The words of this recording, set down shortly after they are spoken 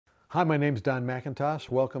Hi, my name's Don Mackintosh.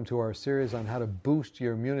 Welcome to our series on how to boost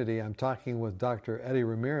your immunity. I'm talking with Dr. Eddie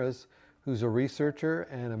Ramirez, who's a researcher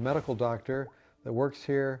and a medical doctor that works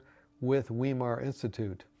here with Weimar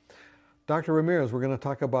Institute. Dr. Ramirez, we're going to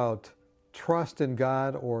talk about trust in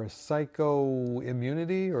God or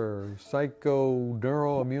psychoimmunity or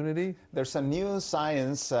psychoneuroimmunity. There's a new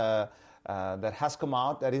science that has come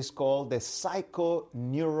out that is called the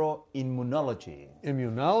psychoneuroimmunology.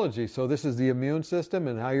 Immunology. So this is the immune system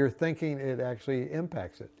and how you're thinking it actually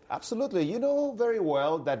impacts it. Absolutely. You know very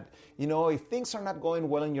well that, if things are not going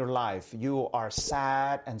well in your life, you are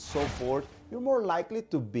sad and so forth, you're more likely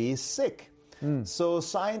to be sick. So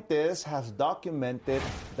scientists have documented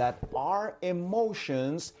that our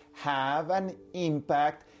emotions have an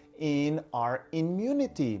impact in our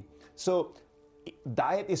immunity. So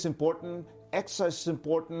diet is important, exercise is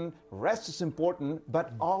important, rest is important,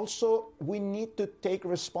 but also we need to take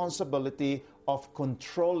responsibility of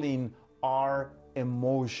controlling our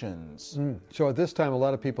emotions. So at this time, a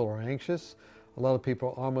lot of people are anxious. A lot of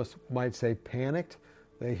people almost might say panicked.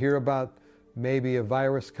 They hear about maybe a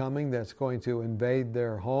virus coming that's going to invade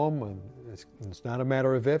their home. And it's not a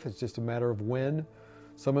matter of if, it's just a matter of when.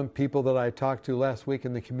 Some people that I talked to last week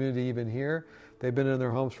in the community, even here, they've been in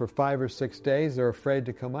their homes for 5 or 6 days. They're afraid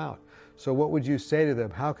to come out. So what would you say to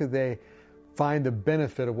them? How could they find the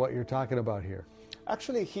benefit of what you're talking about here?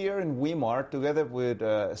 Actually, here in Weimar, together with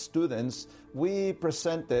students, we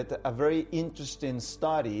presented a very interesting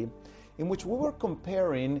study in which we were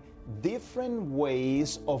comparing different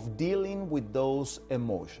ways of dealing with those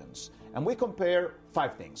emotions. And we compare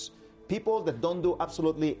 5 things. People that don't do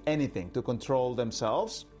absolutely anything to control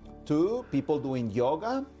themselves. 2, people doing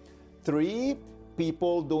yoga. 3,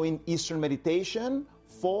 people doing Eastern meditation.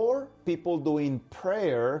 4, people doing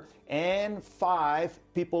prayer. And 5,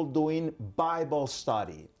 people doing Bible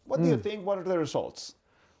study. What do you think? What are the results?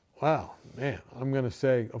 Wow, man, I'm going to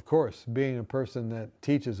say, of course, being a person that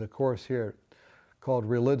teaches a course here called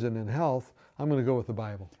Religion and Health, I'm going to go with the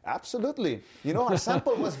Bible. Absolutely. Our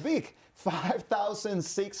sample was big.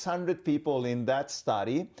 5,600 people in that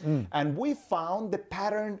study. And we found the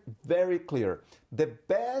pattern very clear. The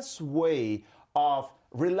best way of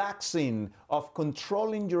relaxing, of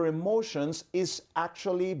controlling your emotions is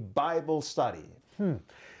actually Bible study.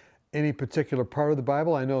 Any particular part of the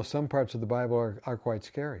Bible? I know some parts of the Bible are quite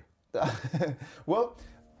scary. Well,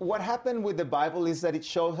 what happened with the Bible is that it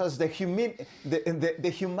shows us the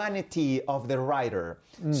humanity of the writer.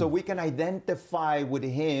 So we can identify with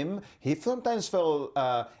him. He sometimes felt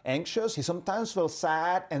anxious, he sometimes felt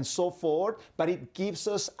sad and so forth, but it gives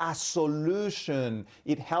us a solution.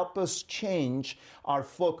 It helps us change our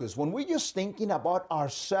focus. When we're just thinking about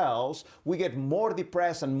ourselves, we get more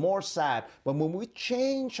depressed and more sad. But when we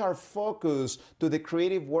change our focus to the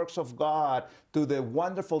creative works of God, to the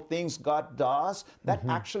wonderful things God does, that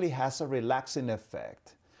actually has a relaxing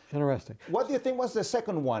effect. Interesting. What do you think was the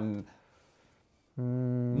second one?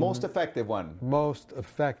 Most effective one? Most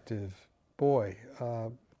effective? Boy,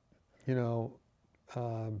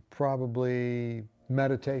 probably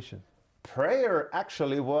meditation. Prayer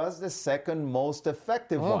actually was the second most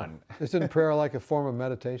effective one. Isn't prayer like a form of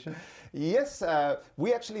meditation? Yes,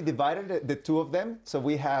 we actually divided the two of them. So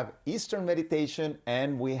we have Eastern meditation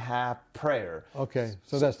and we have prayer. Okay,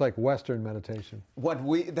 so that's like Western meditation.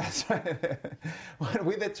 That's right. What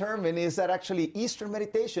we determined is that actually Eastern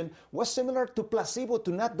meditation was similar to placebo,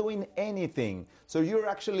 to not doing anything. So you're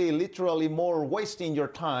actually literally more wasting your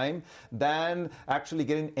time than actually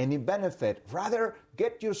getting any benefit. Rather,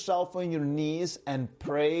 get yourself on your knees and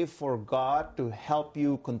pray for God to help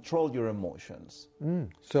you control your emotions.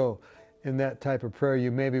 So in that type of prayer,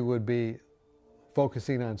 you maybe would be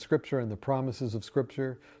focusing on Scripture and the promises of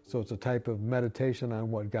Scripture. So it's a type of meditation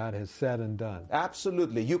on what God has said and done.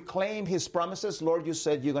 Absolutely. You claim His promises. Lord, you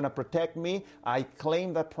said you're going to protect me. I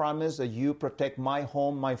claim that promise that you protect my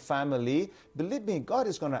home, my family. Believe me, God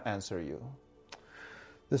is going to answer you.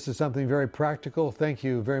 This is something very practical. Thank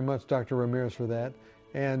you very much, Dr. Ramirez, for that.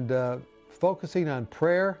 And focusing on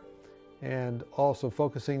prayer and also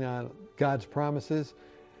focusing on God's promises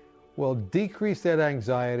will decrease that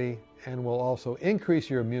anxiety and will also increase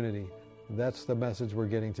your immunity. That's the message we're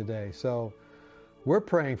getting today. So we're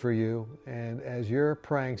praying for you, and as you're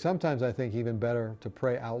praying, sometimes I think even better to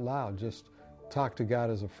pray out loud. Just talk to God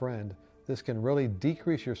as a friend. This can really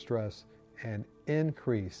decrease your stress and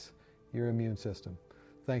increase your immune system.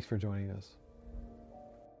 Thanks for joining us.